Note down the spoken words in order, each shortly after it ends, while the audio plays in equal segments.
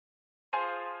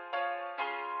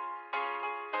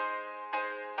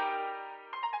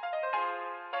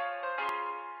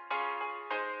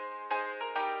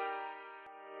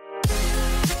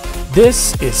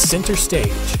This is Center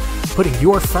Stage, putting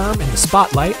your firm in the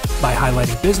spotlight by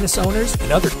highlighting business owners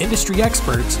and other industry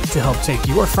experts to help take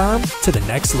your firm to the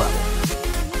next level.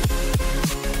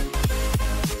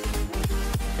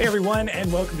 Hey everyone,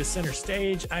 and welcome to Center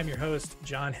Stage. I'm your host,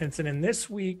 John Henson, and this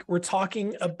week we're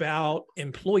talking about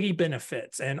employee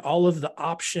benefits and all of the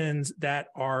options that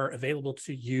are available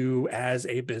to you as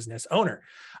a business owner.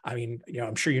 I mean,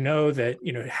 I'm sure you know that,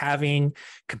 having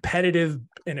competitive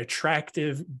and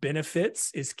attractive benefits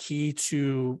is key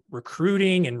to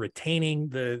recruiting and retaining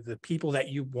the people that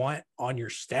you want on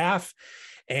your staff.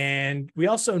 And we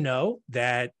also know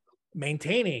that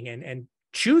maintaining and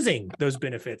choosing those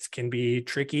benefits can be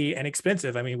tricky and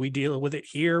expensive. I mean, we deal with it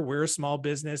here. We're a small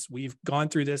business. We've gone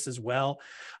through this as well.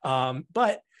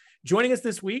 But joining us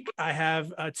this week, I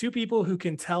have two people who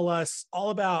can tell us all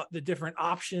about the different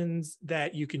options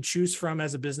that you can choose from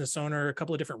as a business owner, a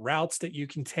couple of different routes that you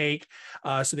can take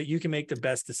so that you can make the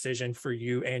best decision for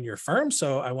you and your firm.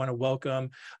 So I want to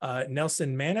welcome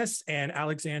Nelson.Manes and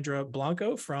Alexandra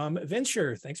Blanco from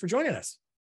Vensure. Thanks for joining us.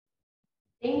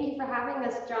 Thank you for having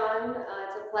us, John. It's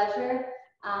a pleasure.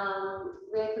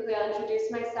 Really quickly, I'll introduce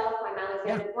myself. I'm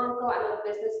Alexandra Blanco. I'm a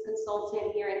business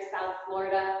consultant here in South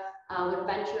Florida with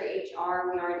Vensure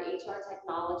HR. We are an HR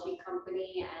technology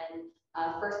company and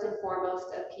first and foremost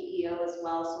a PEO as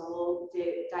well. So we'll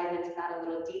dive into that a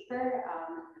little deeper.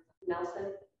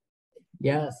 Nelson?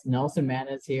 Yes,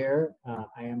 Nelson.Manes here.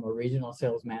 I am a regional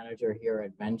sales manager here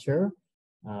at Vensure,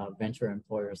 Vensure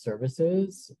Employer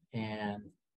Services, and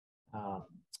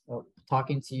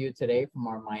talking to you today from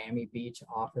our Miami Beach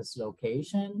office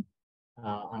location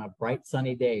on a bright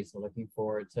sunny day. So looking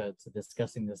forward to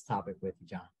discussing this topic with you,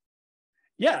 John.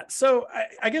 Yeah. So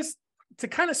I guess to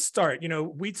kind of start,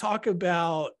 we talk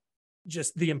about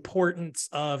just the importance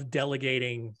of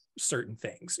delegating certain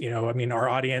things. Our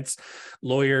audience,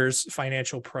 lawyers,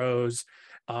 financial pros,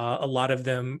 a lot of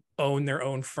them own their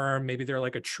own firm. Maybe they're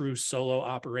like a true solo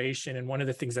operation. And one of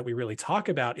the things that we really talk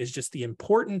about is just the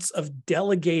importance of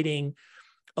delegating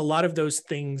a lot of those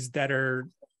things that are,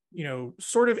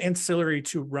 sort of ancillary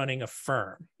to running a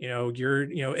firm. And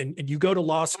you go to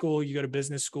law school, you go to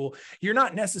business school, you're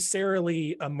not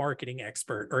necessarily a marketing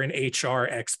expert or an HR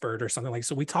expert or something like that.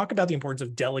 So we talk about the importance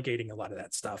of delegating a lot of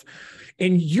that stuff.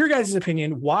 In your guys'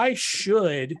 opinion, why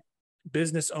should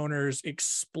business owners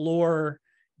explore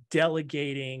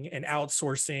delegating and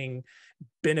outsourcing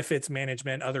benefits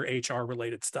management, other HR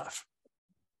related stuff?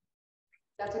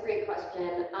 That's a great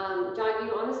question. John,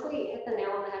 you honestly hit the nail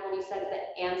on the head when you said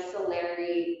the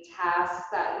ancillary tasks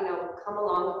that, come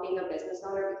along with being a business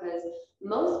owner, because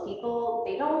most people,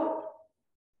 they don't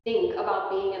think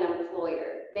about being an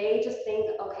employer. They just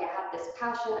think, okay, I have this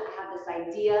passion, I have this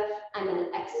idea, I'm an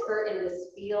expert in this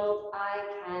field, I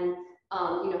can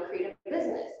create a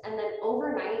business. And then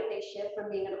overnight they shift from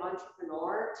being an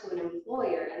entrepreneur to an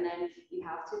employer. And then you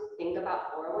have to think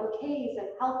about 401ks and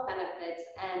health benefits.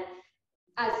 And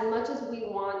as much as we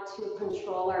want to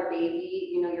control our baby,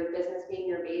 your business being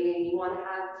your baby, and you want to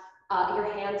have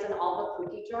your hands in all the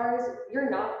cookie jars, you're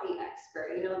not the expert.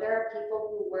 There are people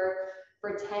who work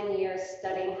for 10 years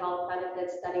studying health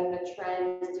benefits, studying the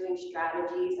trends, doing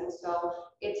strategies. And so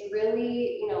it's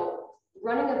really,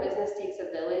 running a business takes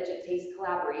a village, it takes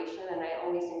collaboration, and I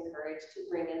always encourage to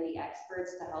bring in the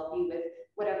experts to help you with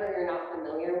whatever you're not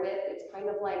familiar with. It's kind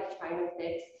of like trying to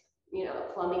fix,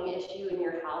 a plumbing issue in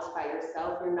your house by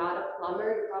yourself. You're not a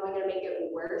plumber, you're probably going to make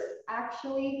it worse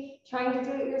actually trying to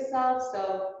do it yourself.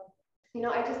 So,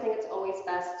 I just think it's always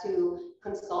best to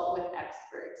consult with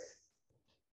experts.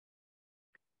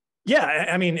 Yeah,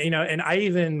 and I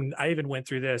even went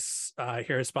through this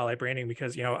here at Spotlight Branding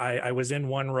because, I was in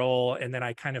one role and then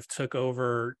I kind of took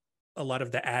over a lot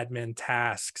of the admin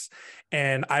tasks,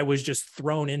 and I was just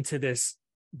thrown into this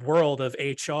world of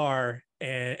HR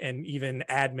and even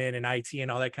admin and IT and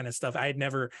all that kind of stuff I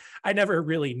never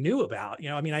really knew about.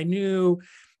 I knew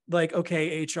like,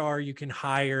 okay, HR, you can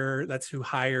hire, that's who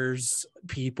hires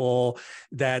people.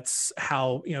 That's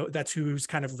how, that's who's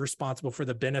kind of responsible for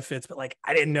the benefits. But like,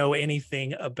 I didn't know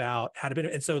anything about how to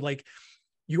benefit. And so like,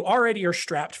 you already are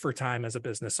strapped for time as a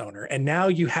business owner. And now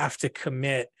you have to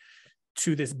commit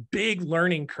to this big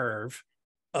learning curve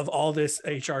of all this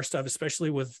HR stuff, especially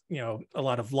with, a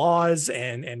lot of laws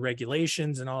and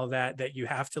regulations and all of that you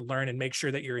have to learn and make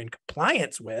sure that you're in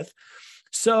compliance with.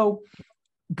 So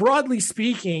broadly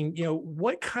speaking,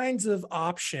 what kinds of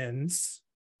options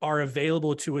are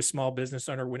available to a small business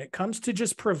owner when it comes to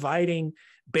just providing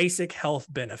basic health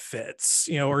benefits,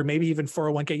 or maybe even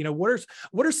 401k?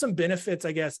 What are some benefits,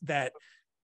 I guess, that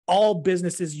all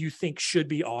businesses you think should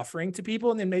be offering to people?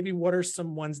 And then maybe what are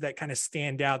some ones that kind of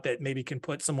stand out that maybe can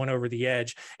put someone over the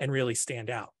edge and really stand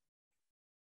out?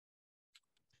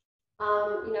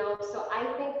 So I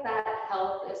think that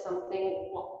health is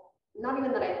something, well, not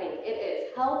even that I think, it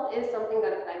is. Health is something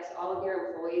that affects all of your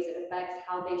employees. It affects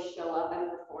how they show up and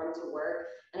perform to work.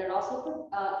 And it also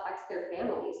affects their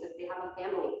families if they have a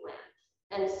family plan.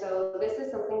 And so this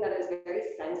is something that is very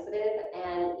sensitive.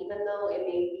 And even though it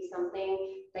may be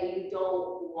something that you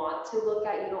don't want to look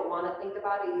at, you don't want to think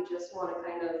about it, you just want to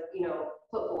kind of,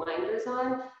 put blinders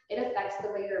on, it affects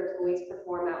the way your employees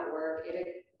perform at work.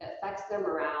 It affects their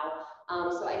morale.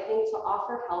 So I think to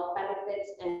offer health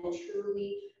benefits and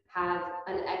truly have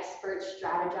an expert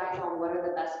strategize on what are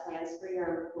the best plans for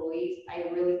your employees, I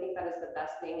really think that is the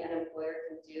best thing an employer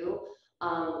can do.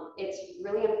 It's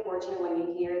really unfortunate when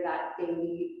you hear that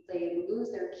they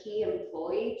lose their key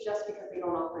employee just because they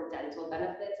don't offer dental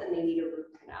benefits and they need a root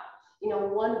canal.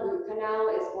 One root canal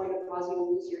is going to cause you to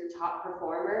lose your top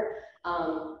performer.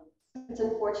 It's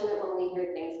unfortunate when we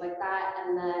hear things like that.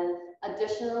 And then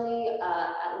additionally,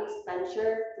 at least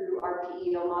Vensure, through our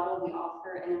PEO model, we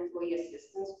offer an employee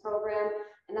assistance program.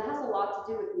 And that has a lot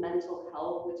to do with mental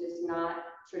health, which is not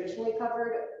traditionally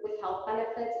covered with health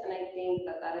benefits. And I think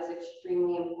that that is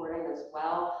extremely important as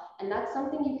well. And that's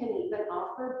something you can even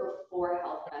offer before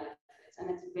health benefits. And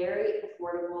it's very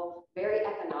affordable, very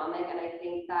economic. And I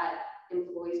think that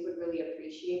employees would really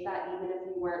appreciate that. Even if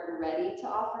we weren't ready to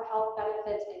offer health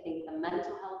benefits, I think the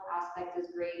mental health aspect is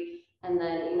great. And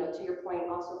then, to your point,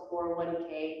 also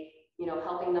 401k,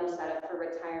 helping them set up for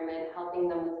retirement, helping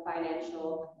them with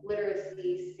financial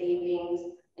literacy, savings,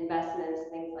 investments,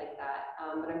 things like that.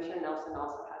 But I'm sure Nelson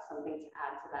also has something to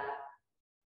add to that.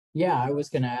 Yeah, I was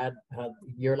going to add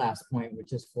your last point,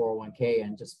 which is 401k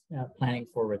and just planning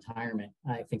for retirement.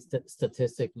 I think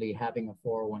statistically, having a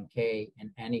 401k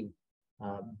in any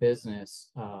business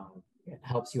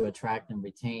helps you attract and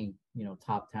retain,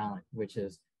 top talent, which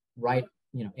is right,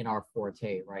 in our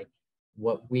forte, right?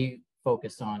 What we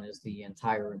focus on is the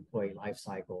entire employee life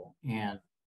cycle. And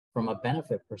from a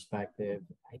benefit perspective,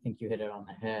 I think you hit it on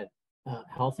the head.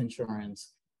 Health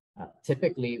insurance,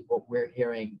 typically what we're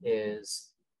hearing is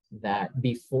that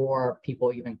before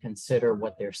people even consider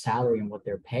what their salary and what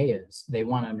their pay is, they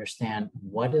want to understand,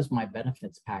 what does my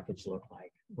benefits package look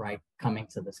like, right? Coming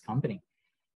to this company.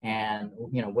 And,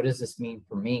 what does this mean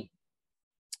for me?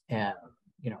 And,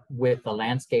 with the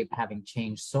landscape having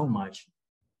changed so much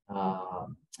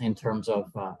in terms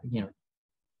of,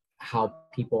 how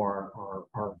people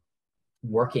are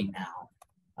working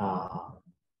now,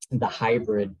 the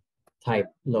hybrid type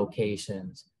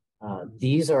locations,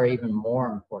 these are even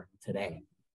more important today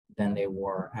than they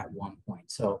were at one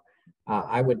point. So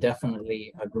I would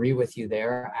definitely agree with you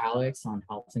there, Alex, on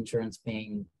health insurance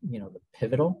being, the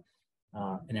pivotal.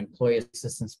 An employee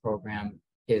assistance program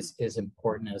is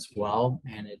important as well,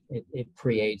 and it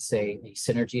creates a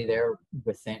synergy there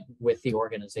with the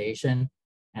organization.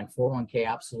 And 401k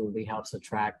absolutely helps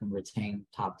attract and retain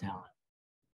top talent.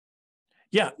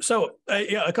 Yeah. So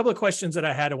a couple of questions that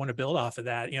I had, I want to build off of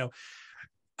that.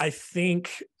 I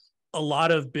think a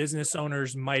lot of business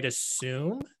owners might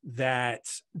assume that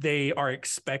they are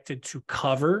expected to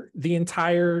cover the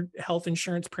entire health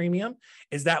insurance premium.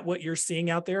 Is that what you're seeing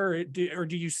out there? Or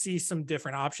do you see some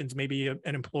different options? Maybe an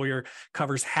employer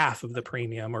covers half of the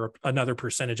premium or another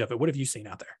percentage of it. What have you seen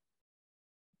out there?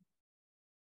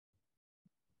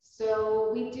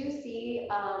 So we do see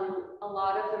a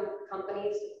lot of the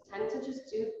companies tend to just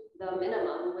do the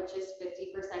minimum, which is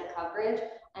 50% coverage,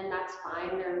 and that's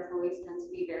fine. Their employees tend to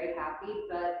be very happy,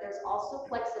 but there's also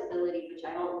flexibility, which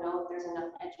I don't know if there's enough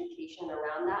education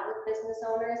around that with business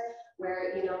owners,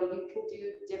 where you can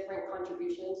do different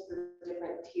contributions for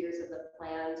different tiers of the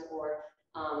plans, or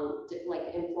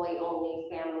like employee only,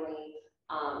 family,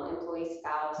 employee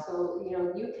spouse. So,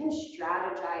 you can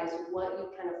strategize what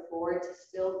you can afford to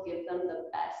still give them the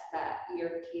best that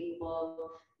you're capable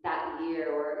of that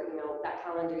year, or, that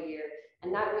calendar year.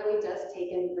 And that really does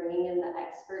take in bringing in the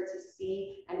expert to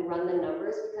see and run the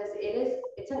numbers, because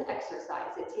it's an exercise.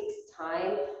 It takes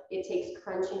time. It takes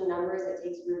crunching numbers. It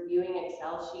takes reviewing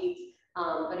Excel sheets.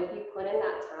 But if you put in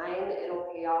that time, it'll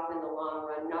pay off in the long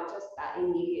run, not just that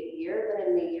immediate year, but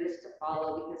in the years to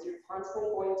follow, because you're constantly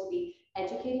going to be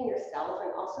educating yourself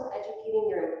and also educating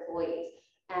your employees.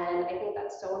 And I think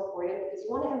that's so important, because you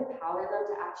want to empower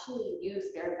them to actually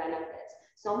use their benefits.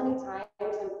 So many times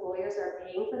employers are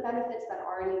paying for benefits that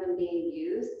aren't even being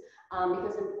used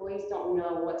because employees don't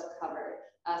know what's covered.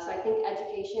 So I think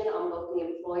education on both the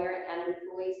employer and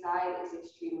employee side is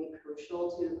extremely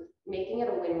crucial to making it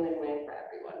a win-win-win for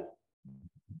everyone.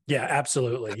 Yeah,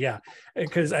 absolutely. Yeah.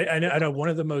 Because I know one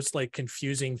of the most like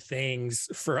confusing things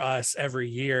for us every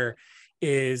year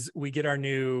is we get our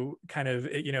new kind of,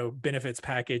 benefits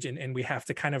package, and we have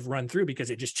to kind of run through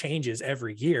because it just changes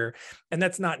every year. And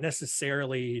that's not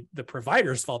necessarily the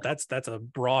provider's fault. That's a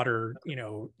broader,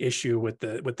 issue with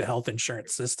the health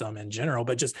insurance system in general.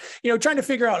 But just, trying to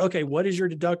figure out, okay, what is your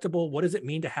deductible? What does it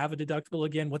mean to have a deductible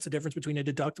again? What's the difference between a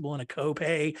deductible and a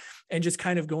copay? And just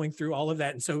kind of going through all of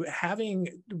that. And so having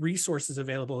resources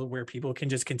available where people can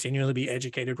just continually be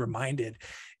educated, reminded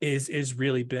is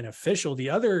really beneficial.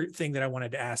 The other thing that I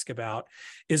wanted to ask about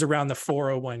is around the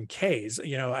 401ks.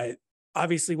 I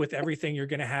obviously with everything you're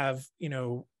going to have,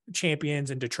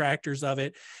 champions and detractors of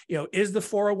it. Is the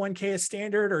 401k a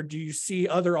standard, or do you see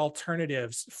other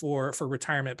alternatives for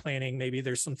retirement planning? Maybe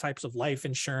there's some types of life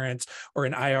insurance or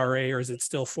an IRA, or is it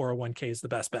still 401k is the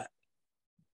best bet?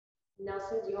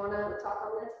 Nelson, do you want to talk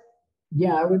on this?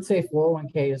 Yeah, I would say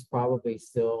 401k is probably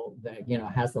still that,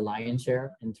 has the lion's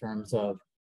share in terms of,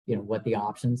 what the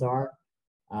options are.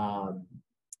 Um,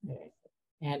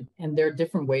 and there are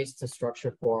different ways to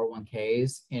structure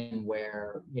 401ks in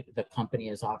where the company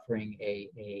is offering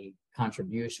a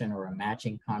contribution or a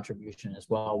matching contribution as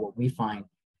well. What we find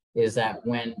is that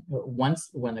when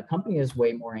the company is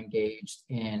way more engaged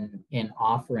in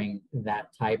offering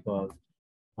that type of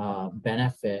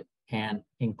benefit and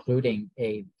including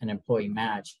an employee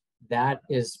match, that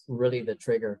is really the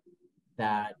trigger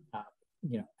that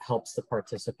helps the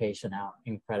participation out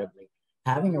incredibly.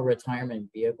 Having a retirement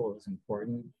vehicle is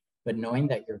important, but knowing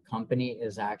that your company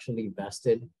is actually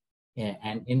vested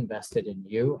and invested in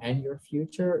you and your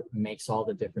future makes all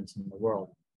the difference in the world.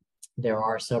 There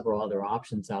are several other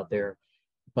options out there,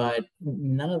 but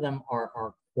none of them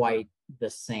are quite the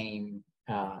same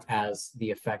as the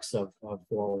effects of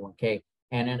 401k.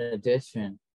 And in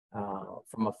addition,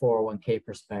 from a 401k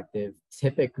perspective,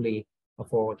 typically a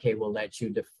 401k will let you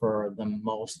defer the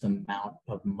most amount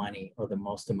of money or the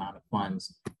most amount of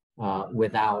funds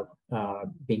without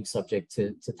being subject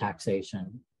to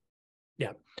taxation.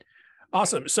 Yeah.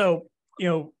 Awesome. So,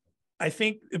 I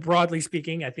think broadly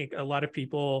speaking, I think a lot of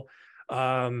people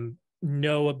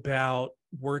know about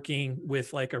working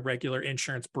with like a regular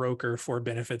insurance broker for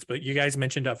benefits, but you guys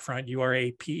mentioned up front, you are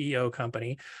a PEO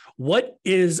company. What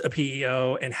is a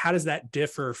PEO, and how does that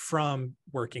differ from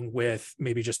working with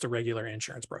maybe just a regular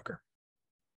insurance broker?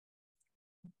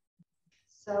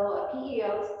 So a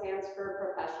PEO stands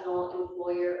for Professional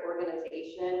Employer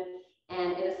Organization,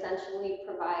 and it essentially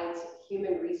provides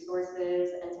human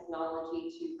resources and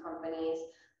technology to companies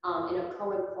in a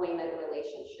co-employment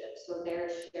relationship. So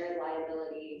there's shared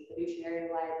liability, fiduciary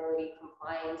liability,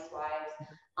 compliance-wise.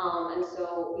 And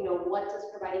so, what does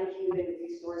providing human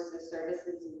resources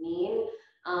services mean?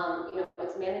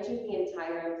 It's managing the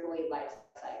entire employee life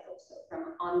cycle. So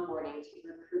from onboarding to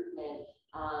recruitment,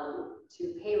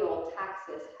 to payroll,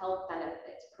 taxes, health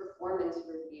benefits, performance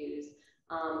reviews,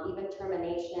 even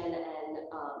termination and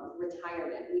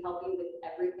retirement. We help you with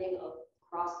everything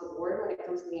across the board when it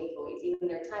comes to the employees, even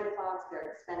their time clocks,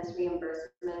 their expense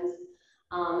reimbursements.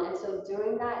 And so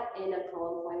doing that in a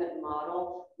co-employment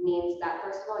model means that,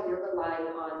 first of all, you're relying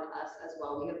on us as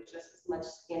well. We have just as much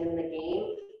skin in the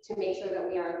game to make sure that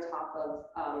we are on top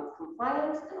of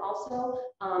compliance, and also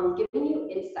giving you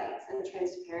insights and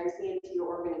transparency into your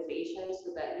organization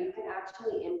so that you can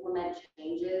actually implement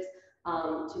changes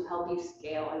to help you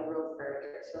scale and grow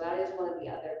further. So that is one of the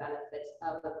other benefits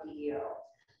of a PEO.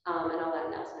 And I'll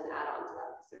let Nelson add on to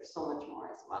that because there's so much more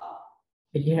as well.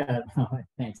 Yeah, no,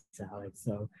 thanks, Alex.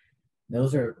 So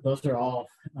those are all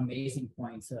amazing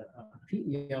points.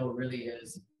 PEO really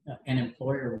is an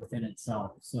employer within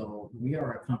itself. So we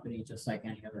are a company just like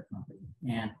any other company.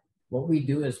 And what we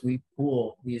do is we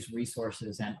pool these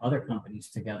resources and other companies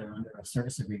together under a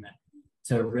service agreement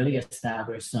to really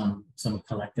establish some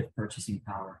collective purchasing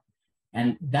power.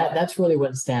 And that's really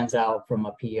what stands out from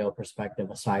a PEO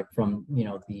perspective, aside from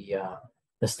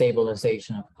the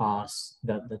stabilization of costs,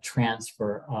 the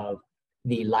transfer of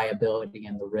the liability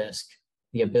and the risk,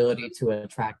 the ability to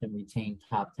attract and retain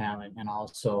top talent, and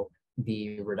also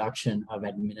the reduction of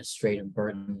administrative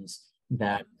burdens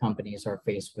that companies are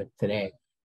faced with today.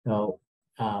 So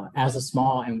as a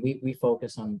small, and we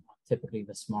focus on typically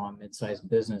the small and mid-sized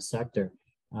business sector,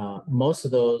 most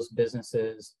of those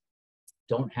businesses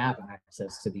don't have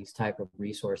access to these type of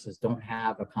resources, don't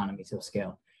have economies of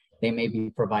scale. They may be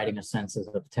providing a census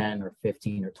of 10 or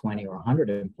 15 or 20 or 100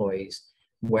 employees,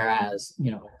 whereas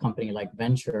a company like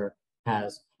Vensure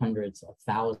has hundreds of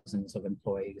thousands of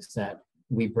employees that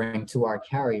we bring to our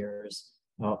carriers,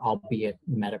 albeit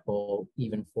medical,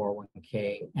 even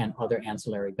 401k and other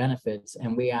ancillary benefits.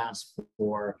 And we ask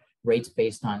for rates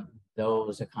based on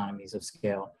those economies of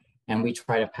scale. And we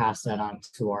try to pass that on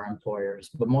to our employers.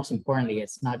 But most importantly,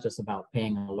 it's not just about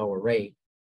paying a lower rate,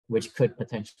 which could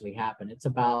potentially happen. It's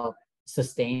about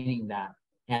sustaining that.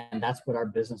 And that's what our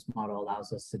business model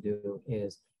allows us to do,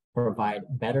 is provide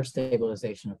better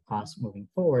stabilization of costs moving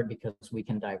forward, because we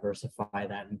can diversify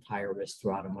that entire risk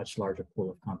throughout a much larger pool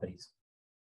of companies.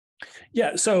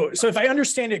 Yeah. So if I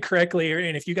understand it correctly,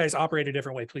 and if you guys operate a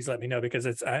different way, please let me know,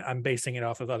 because I'm basing it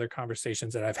off of other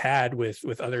conversations that I've had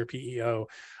with other PEO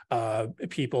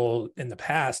people in the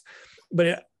past.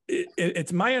 But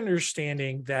it's my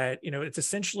understanding that, it's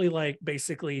essentially like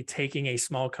basically taking a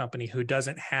small company who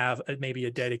doesn't have maybe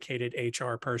a dedicated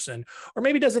HR person, or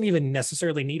maybe doesn't even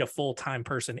necessarily need a full-time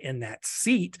person in that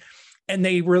seat, and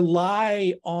they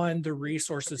rely on the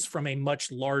resources from a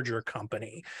much larger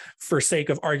company, for sake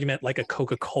of argument, like a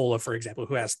Coca-Cola, for example,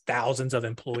 who has thousands of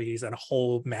employees and a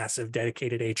whole massive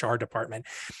dedicated HR department.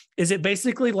 Is it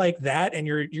basically like that, and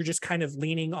you're just kind of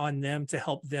leaning on them to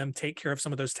help them take care of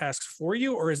some of those tasks for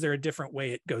you, or is there a different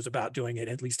way it goes about doing it,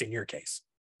 at least in your case?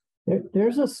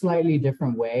 There's a slightly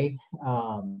different way.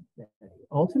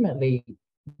 Ultimately,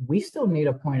 we still need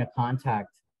a point of contact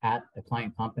at the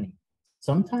client company.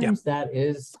 Sometimes that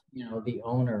is, the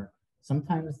owner.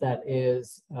 Sometimes that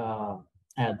is a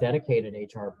dedicated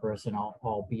HR person,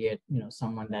 albeit,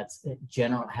 someone that's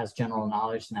has general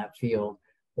knowledge in that field,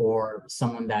 or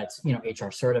someone that's,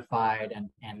 HR certified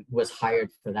and was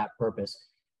hired for that purpose.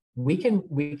 We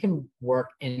can work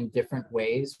in different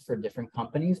ways for different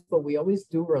companies, but we always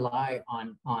do rely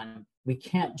on we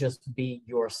can't just be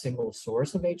your single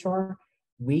source of HR.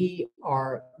 We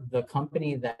are the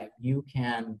company that you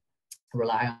can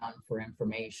rely on for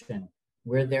information.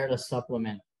 We're there to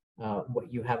supplement what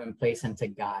you have in place and to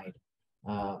guide,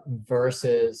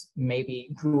 versus maybe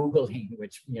Googling,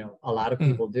 which a lot of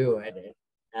people do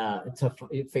to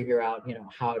figure out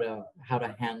how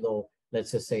to handle,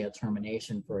 let's just say, a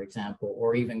termination, for example,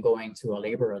 or even going to a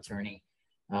labor attorney,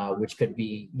 which could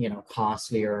be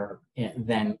costlier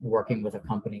than working with a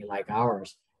company like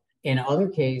ours. In other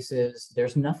cases,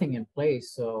 there's nothing in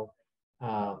place, so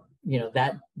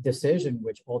that decision,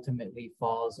 which ultimately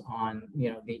falls on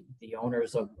the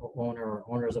owners of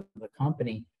the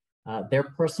company,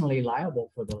 they're personally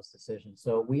liable for those decisions.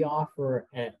 So we offer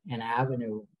an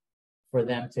avenue for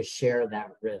them to share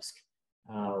that risk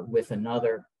with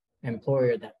another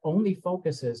employer that only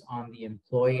focuses on the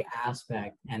employee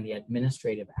aspect and the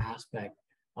administrative aspect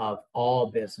of all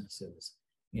businesses.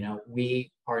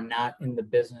 We are not in the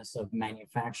business of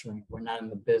manufacturing. We're not in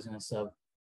the business of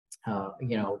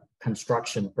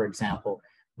construction, for example,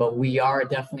 but we are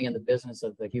definitely in the business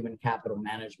of the human capital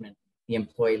management, the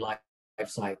employee life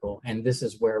cycle, and this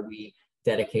is where we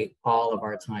dedicate all of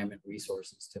our time and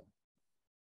resources to.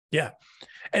 Yeah,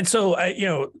 and so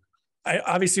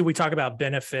obviously we talk about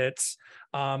benefits.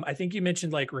 I think you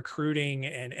mentioned like recruiting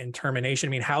and termination.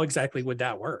 I mean, how exactly would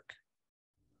that work?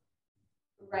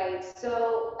 Right.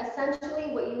 So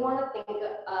essentially what you want to think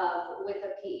of with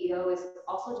a PEO is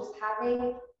also just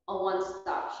having a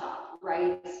one-stop shop,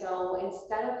 right? So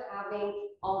instead of having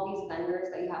all these vendors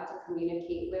that you have to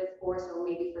communicate with for, so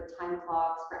maybe for time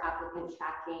clocks, for applicant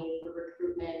tracking, for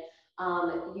recruitment,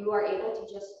 you are able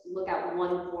to just look at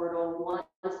one portal, one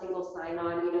single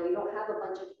sign-on. You don't have a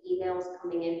bunch of emails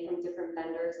coming in from different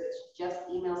vendors. It's just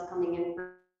emails coming in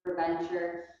for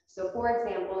Vensure. So for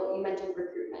example, you mentioned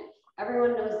recruitment.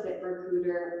 Everyone knows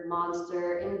ZipRecruiter,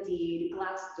 Monster, Indeed,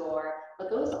 Glassdoor, but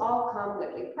those all come with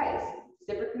a price.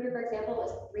 ZipRecruiter, for example,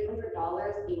 is $300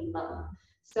 a month.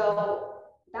 So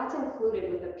that's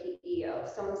included with a PEO.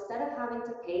 So instead of having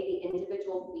to pay the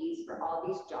individual fees for all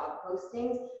these job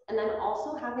postings, and then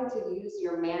also having to use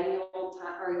your manual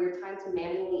time or your time to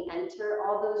manually enter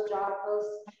all those job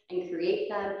posts and create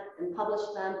them and publish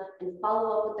them and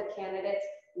follow up with the candidates,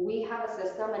 we have a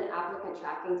system, an applicant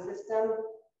tracking system,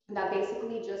 that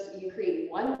basically just you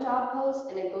create one job post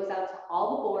and it goes out to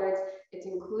all the boards. It's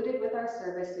included with our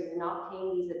service, so you're not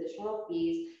paying these additional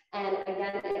fees. And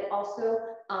again, it also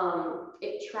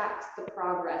it tracks the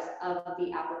progress of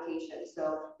the application.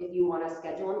 So if you want to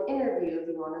schedule an interview, if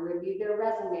you want to review their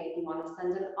resume, if you want to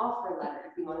send an offer letter,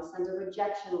 if you want to send a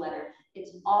rejection letter,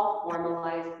 it's all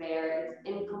formalized there. It's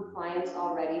in compliance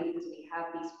already because we have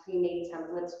these pre-made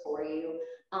templates for you.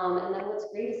 And then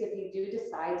what's great is if you do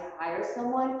decide to hire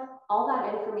someone, all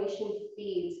that information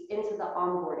feeds into the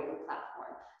onboarding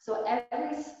platform. So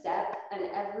every step and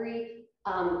every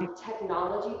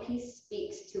technology piece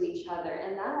speaks to each other.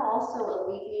 And that also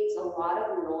alleviates a lot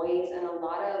of noise and a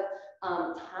lot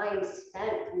of time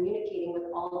spent communicating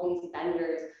with all these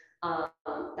vendors.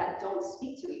 that don't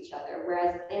speak to each other.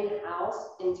 Whereas in-house,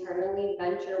 internally,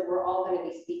 Vensure, we're all going to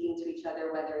be speaking to each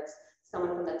other, whether it's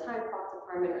someone from the time clock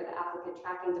department or the applicant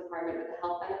tracking department or the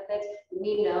health benefits.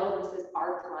 We know this is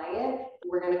our client.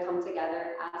 We're going to come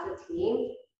together as a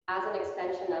team, as an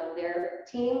extension of their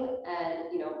team, and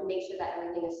make sure that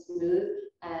everything is smooth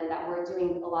and that we're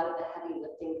doing a lot of the heavy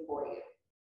lifting for you.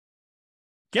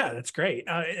 Yeah, that's great.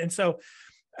 And so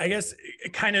I guess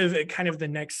kind of the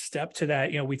next step to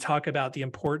that, we talk about the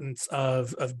importance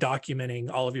of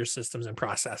documenting all of your systems and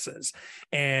processes.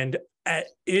 And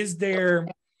is there,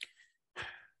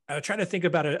 I'm trying to think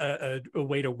about a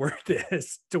way to word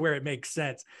this to where it makes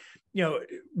sense.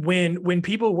 When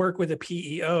people work with a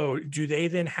PEO, do they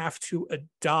then have to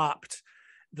adopt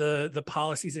the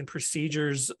policies and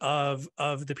procedures of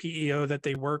the PEO that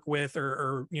they work with,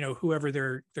 or whoever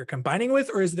they're combining with?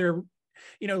 Or is there,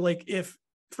 like, if,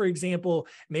 for example,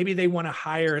 maybe they want to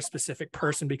hire a specific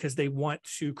person because they want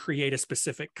to create a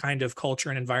specific kind of culture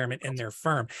and environment in their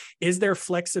firm, is there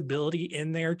flexibility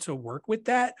in there to work with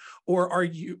that? Or are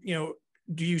you,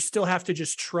 do you still have to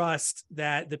just trust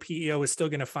that the PEO is still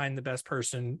going to find the best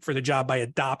person for the job by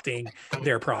adopting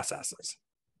their processes?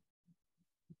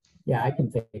 Yeah, I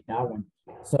can take that one.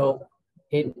 So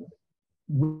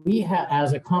we have,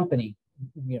 as a company,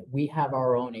 we have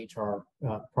our own HR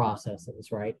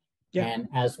processes, right? Yeah. And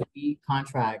as we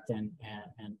contract and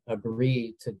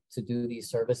agree to do these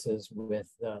services with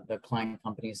the client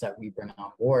companies that we bring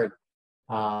on board,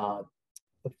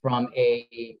 from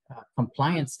a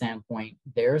compliance standpoint,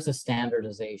 there's a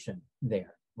standardization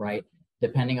there, right?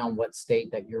 Depending on what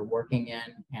state that you're working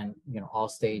in, and all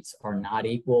states are not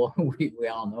equal. we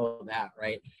all know that,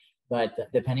 right? But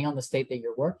depending on the state that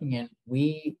you're working in,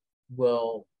 we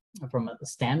will, from a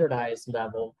standardized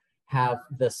level, have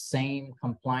the same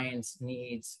compliance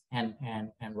needs and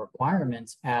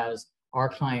requirements as our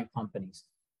client companies.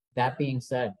 That being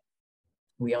said,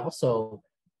 we also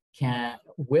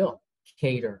will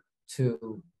cater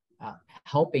to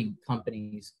helping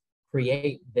companies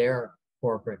create their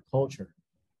corporate culture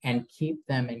and keep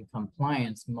them in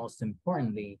compliance, most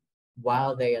importantly,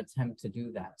 while they attempt to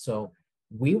do that. So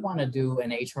we want to do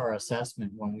an HR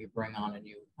assessment when we bring on a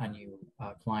new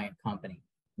client company.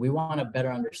 We want to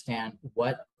better understand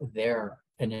what their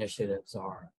initiatives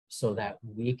are so that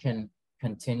we can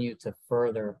continue to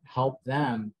further help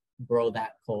them grow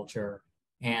that culture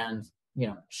and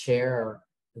share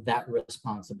that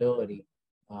responsibility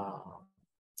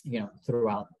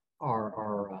throughout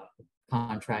our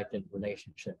contracted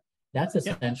relationship. That's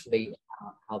essentially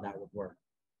how that would work.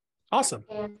 Awesome.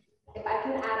 And if I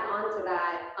can add on to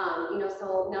that,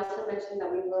 so Nelson mentioned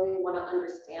that we really want to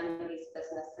understand these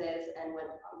businesses and when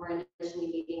we're initially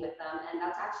meeting with them, and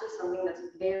that's actually something that's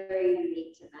very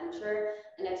unique to Vensure,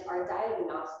 and it's our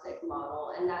diagnostic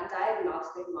model. And that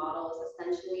diagnostic model is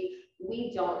essentially,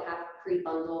 we don't have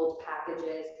pre-bundled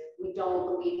packages. We don't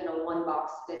believe in a one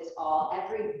box fits all.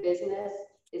 Every business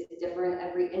is different,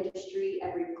 every industry,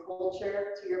 every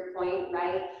culture, to your point,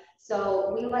 right?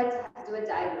 So we like to do a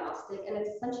diagnostic, and it's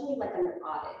essentially like an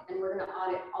audit. And we're going to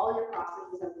audit all your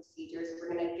processes and procedures.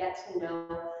 We're going to get to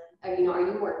know, are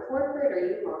you more corporate? Are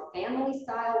you more family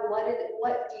style? What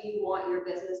do you want your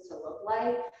business to look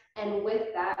like? And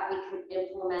with that, we can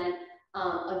implement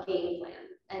a game plan.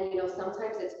 And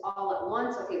sometimes it's all at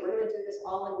once. Okay, we're going to do this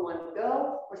all in one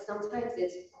go. Or sometimes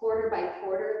it's quarter by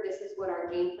quarter. This is what our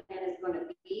game plan is going to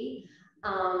be.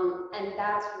 And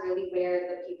that's really where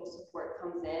the people support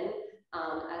comes in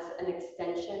as an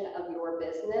extension of your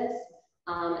business.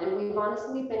 And we've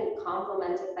honestly been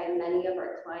complimented by many of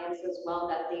our clients as well,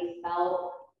 that they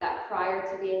felt that prior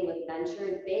to being with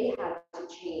Vensure, they had to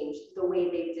change the way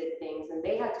they did things, and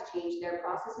they had to change their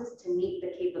processes to meet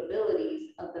the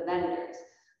capabilities of the vendors.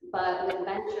 But with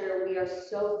Vensure, we are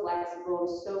so flexible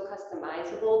and so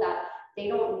customizable that they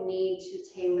don't need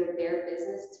to tailor their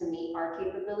business to meet our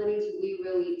capabilities. We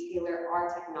really tailor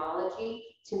our technology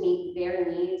to meet their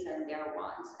needs and their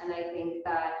wants. And I think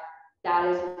that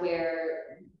is where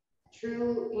a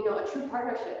true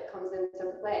partnership comes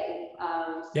into play.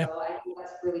 So I think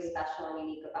that's really special and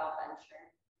unique about Vensure.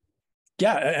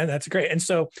 Yeah, and that's great. And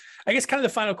so I guess kind of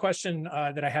the final question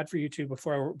that I had for you two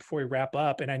before we wrap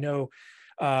up, and I know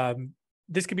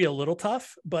this could be a little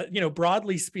tough, but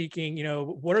broadly speaking,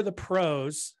 what are the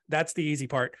pros? That's the easy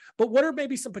part. But what are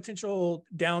maybe some potential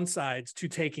downsides to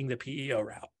taking the PEO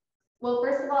route? Well,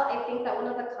 first of all, I think that one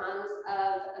of the cons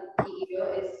of a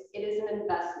PEO is it is an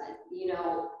investment.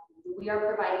 We are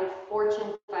providing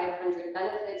Fortune 500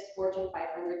 benefits, Fortune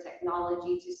 500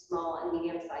 technology to small and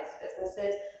medium-sized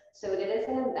businesses. So it is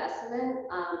an investment,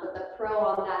 but the pro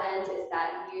on that end is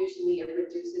that usually it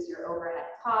reduces your overhead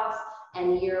costs,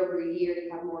 and year over year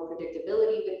you have more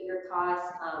predictability with your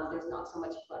costs. There's not so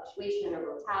much fluctuation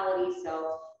or volatility.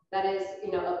 So that is,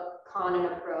 a con and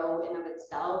a pro in of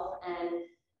itself. And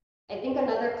I think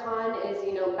another con is,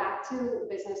 back to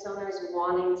business owners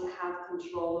wanting to have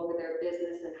control over their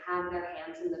business and have their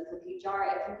hands in the cookie jar.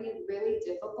 It can be really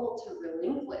difficult to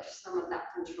relinquish some of that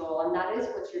control. And that is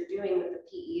what you're doing with the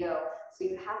PEO. So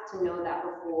you have to know that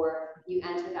before you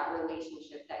enter that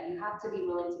relationship, that you have to be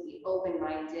willing to be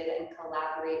open-minded and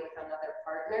collaborate with another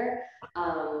partner.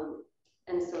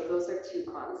 And so those are two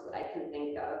cons that I can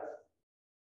think of.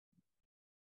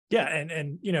 Yeah.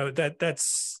 And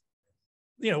that's,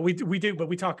 we do, but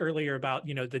we talked earlier about,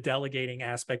 the delegating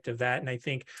aspect of that. And I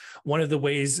think one of the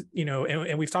ways,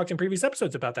 and we've talked in previous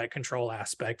episodes about that control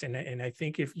aspect. And I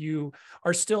think if you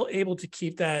are still able to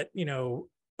keep that,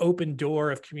 open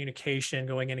door of communication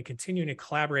going in and continuing to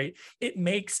collaborate, it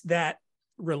makes that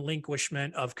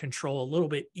relinquishment of control a little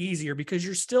bit easier because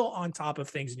you're still on top of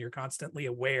things and you're constantly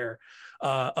aware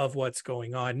of what's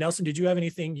going on. Nelson, did you have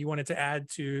anything you wanted to add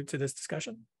to this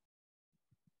discussion?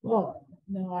 Well,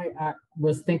 no, I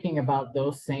was thinking about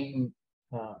those same,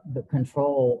 the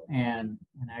control and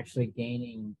actually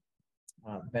gaining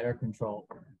better control.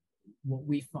 What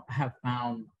we have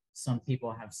found, some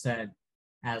people have said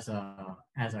as a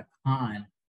con,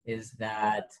 is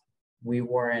that we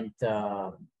weren't,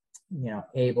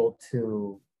 able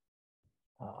to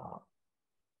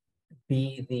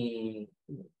be the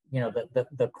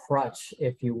crutch,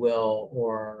 if you will,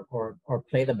 or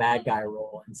play the bad guy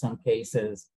role in some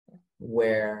cases,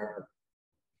 where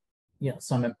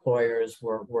some employers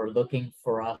were looking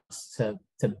for us to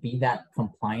be that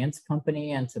compliance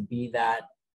company and to be that,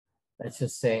 let's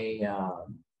just say,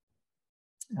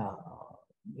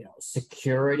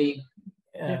 security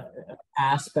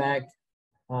aspect,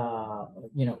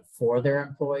 for their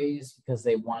employees, because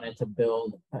they wanted to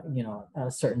build,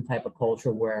 a certain type of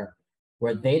culture where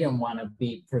they didn't want to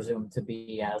be presumed to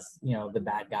be as, the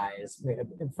bad guys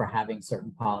for having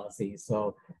certain policies.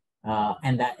 So,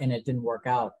 and it didn't work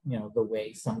out, the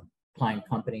way some client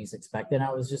companies expected.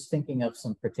 I was just thinking of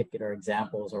some particular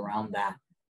examples around that,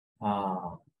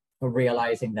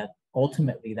 realizing that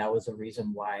ultimately that was a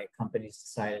reason why companies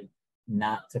decided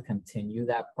not to continue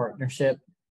that partnership,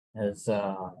 as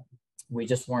we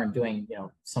just weren't doing,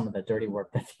 some of the dirty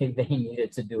work that they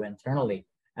needed to do internally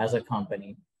as a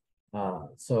company.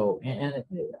 So, and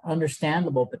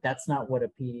understandable, but that's not what a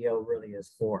PEO really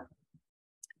is for.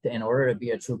 In order to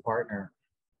be a true partner,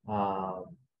 and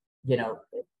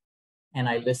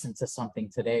I listened to something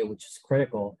today, which is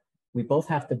critical. We both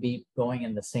have to be going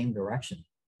in the same direction.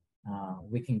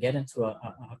 We can get into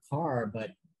a car,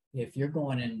 but if you're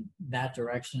going in that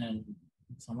direction and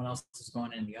someone else is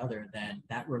going in the other, then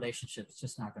that relationship is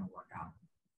just not going to work out.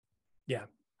 Yeah,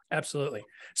 absolutely.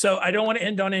 So I don't want to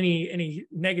end on any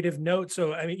negative notes.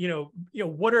 So I mean,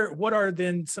 what are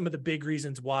then some of the big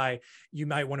reasons why you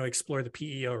might want to explore the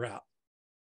PEO route?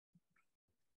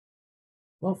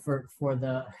 Well, for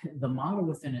the model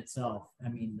within itself, I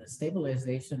mean, the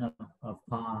stabilization of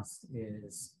cost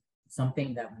is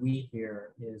something that we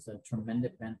hear is a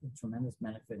tremendous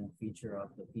benefit and feature of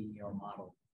the PEO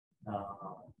model.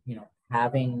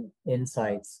 Having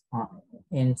insights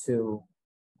into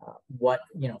what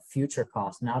future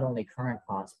costs, not only current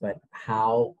costs, but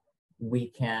how we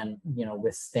can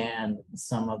withstand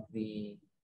some of the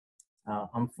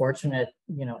unfortunate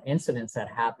incidents that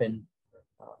happen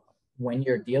when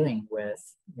you're dealing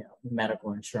with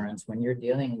medical insurance, when you're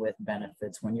dealing with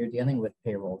benefits, when you're dealing with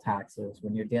payroll taxes,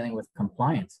 when you're dealing with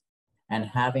compliance, and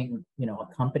having a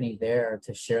company there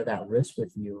to share that risk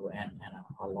with you, and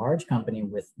a large company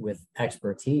with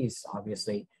expertise,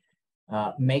 obviously,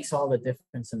 makes all the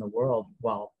difference in the world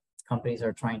while companies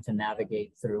are trying to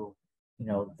navigate through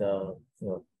the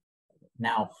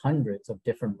now hundreds of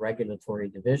different regulatory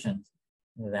divisions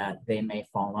that they may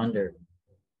fall under.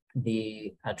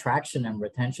 The attraction and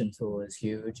retention tool is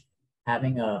huge.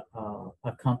 Having a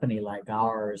company like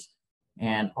ours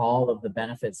and all of the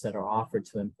benefits that are offered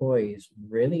to employees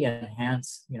really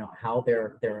enhance how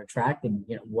they're attracting,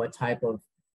 what type of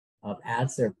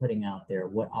ads they're putting out there,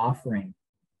 what offering,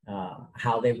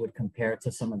 how they would compare to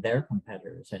some of their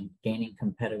competitors, and gaining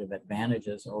competitive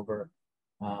advantages over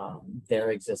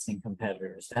their existing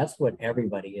competitors. That's what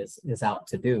everybody is out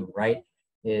to do, right?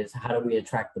 Is how do we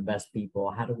attract the best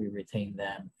people? How do we retain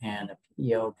them? And a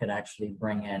PEO could actually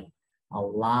bring in a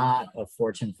lot of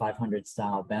Fortune 500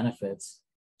 style benefits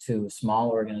to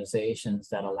small organizations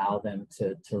that allow them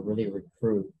to really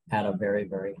recruit at a very,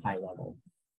 very high level.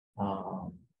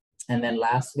 And then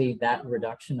lastly, that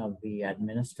reduction of the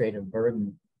administrative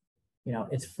burden,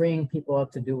 it's freeing people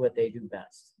up to do what they do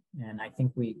best. And I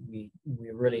think we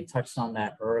really touched on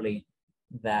that early,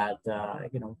 that,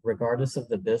 regardless of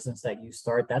the business that you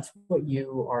start, that's what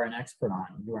you are an expert on.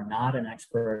 You are not an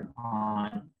expert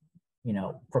on,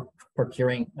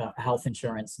 procuring health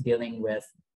insurance, dealing with,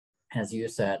 as you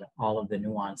said, all of the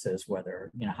nuances,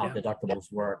 whether, how deductibles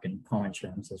work and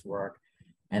co-insurances work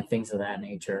and things of that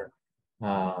nature.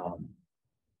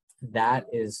 That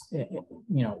is,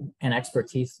 an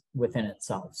expertise within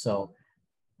itself. So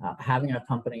having a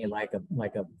company like a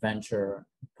Vensure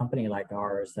company like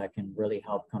ours that can really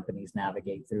help companies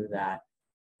navigate through that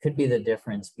could be the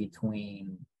difference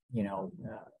between,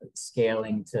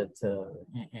 scaling to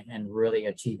and really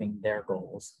achieving their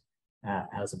goals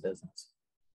as a business.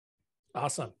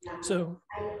 Awesome. Yeah. So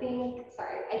I think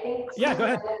yeah, go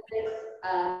ahead.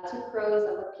 Two pros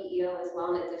of a PEO as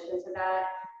well, in addition to that,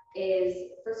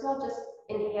 is first of all, just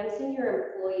enhancing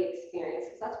your employee experience,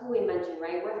 because that's what we mentioned,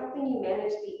 right? We're helping you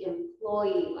manage the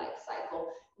employee life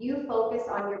cycle. You focus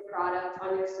on your product,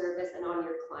 on your service, and on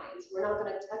your clients. We're not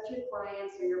going to touch your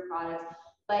clients or your products,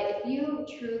 but if you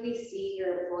truly see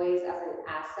your employees as an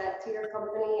asset to your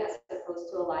company as opposed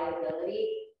to a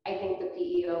liability, I think the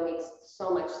PEO makes so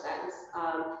much sense.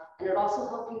 And it also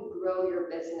helps you grow your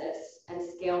business and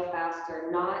scale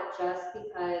faster, not just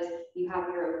because you have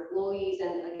your employees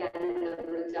and, again, the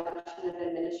reduction of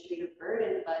administrative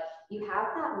burden, but you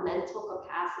have that mental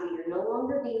capacity. You're no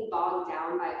longer being bogged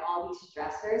down by all these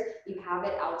stressors. You have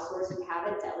it outsourced, you have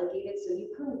it delegated, so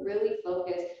you can really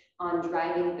focus on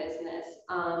driving business.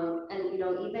 And,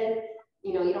 even,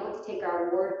 you don't have to take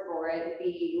our word for it.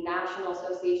 The National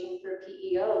Association for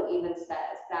PEO even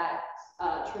says that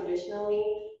traditionally,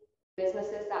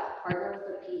 businesses that partner with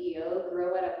the PEO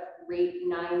grow at a rate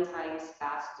 9 times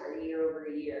faster year over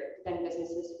year than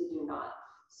businesses who do not.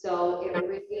 So it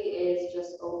really is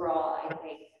just overall, I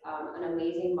think, an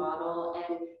amazing model,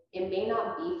 and it may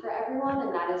not be for everyone,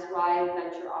 and that is why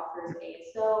Vensure offers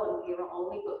ASO and payroll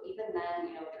only, but even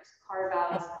then, there's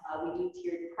carve-outs, we do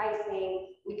tiered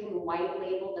pricing, we can white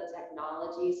label the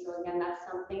technology. So again, that's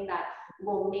something that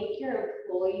will make your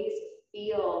employees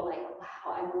feel like,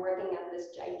 wow, I'm working at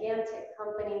this gigantic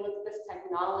company, look at this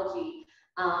technology.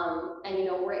 And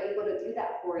we're able to do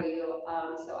that for you.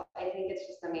 So I think it's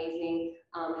just amazing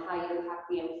how you impact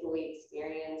the employee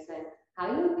experience and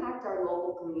how you impact our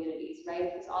local communities,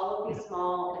 right? Because all of these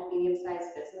small and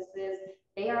medium-sized businesses,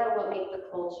 they are what make the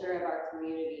culture of our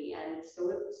community, and so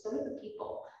do the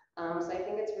people. So I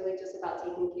think it's really just about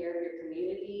taking care of your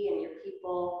community and your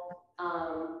people,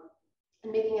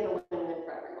 and making it a win-win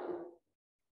for everyone.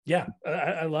 Yeah,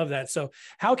 I love that. So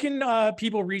how can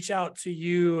people reach out to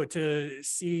you to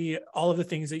see all of the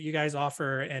things that you guys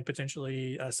offer and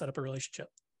potentially set up a relationship?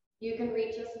 You can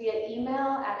reach us via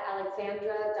email at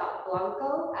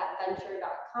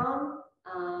alexandra.blanco@vensure.com,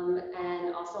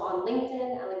 and also on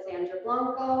LinkedIn, Alexandra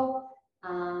Blanco,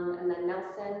 and then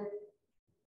Nelson.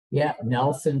 Yeah,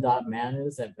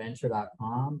 Nelson.Manes at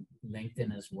Vensure.com,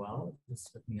 LinkedIn as well.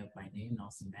 Just look me up by name,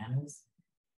 Nelson.Manes.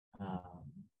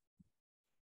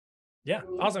 Yeah,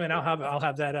 awesome. And I'll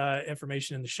have that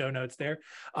information in the show notes there.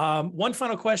 One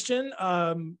final question.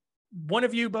 One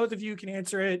of you, both of you can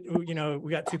answer it. We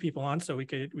got 2 people on, so we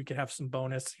could have some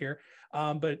bonus here.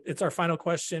 But it's our final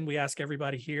question we ask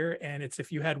everybody here, and it's,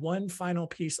 if you had one final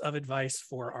piece of advice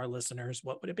for our listeners,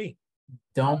 what would it be?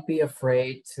 Don't be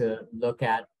afraid to look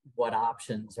at what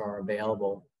options are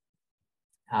available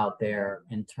out there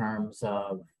in terms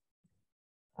of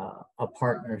a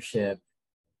partnership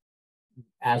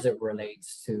as it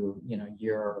relates to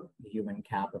your human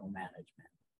capital management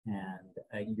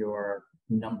and your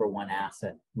number one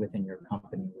asset within your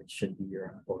company, which should be your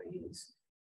employees.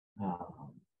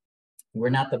 We're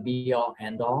not the be all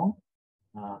end all.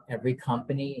 Every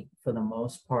company, for the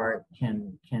most part,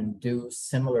 can do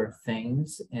similar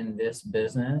things in this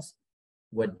business.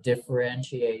 What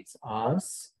differentiates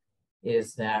us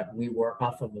is that we work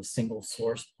off of a single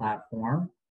source platform,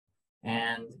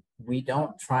 and we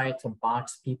don't try to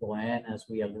box people in, as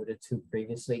we alluded to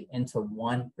previously, into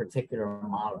one particular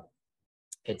model.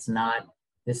 It's not,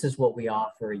 this is what we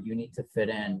offer, you need to fit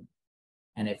in,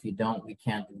 and if you don't, we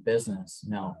can't do business.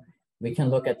 No, we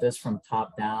can look at this from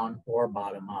top down or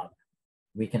bottom up.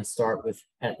 We can start with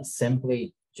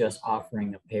simply just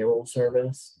offering a payroll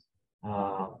service,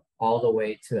 all the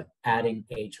way to adding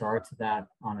HR to that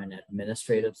on an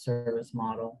administrative service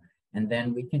model. And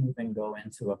then we can even go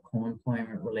into a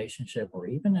co-employment relationship or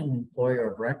even an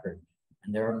employer of record.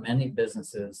 And there are many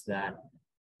businesses that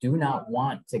do not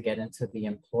want to get into the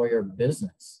employer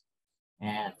business.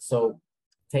 And so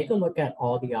take a look at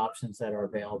all the options that are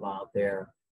available out there.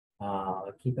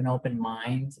 Keep an open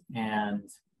mind, and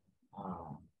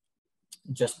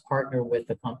just partner with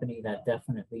the company that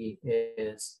definitely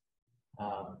is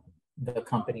the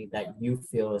company that you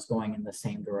feel is going in the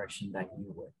same direction that you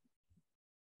would.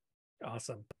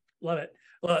 Awesome. Love it.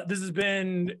 Well, this has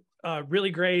been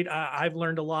really great. I've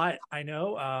learned a lot, I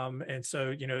know. And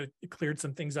so, it cleared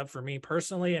some things up for me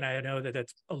personally, and I know that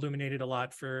it's illuminated a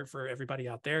lot for everybody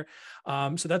out there.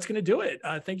 So that's going to do it.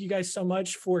 Thank you guys so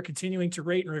much for continuing to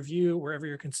rate and review wherever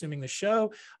you're consuming the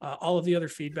show. All of the other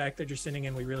feedback that you're sending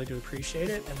in, we really do appreciate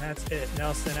it. And that's it.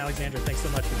 Nelson, Alexandra, thanks so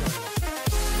much for joining us.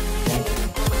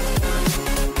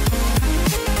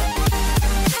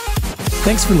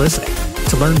 Thanks for listening.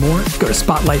 To learn more, go to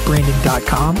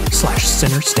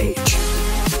spotlightbranding.com/centerstage.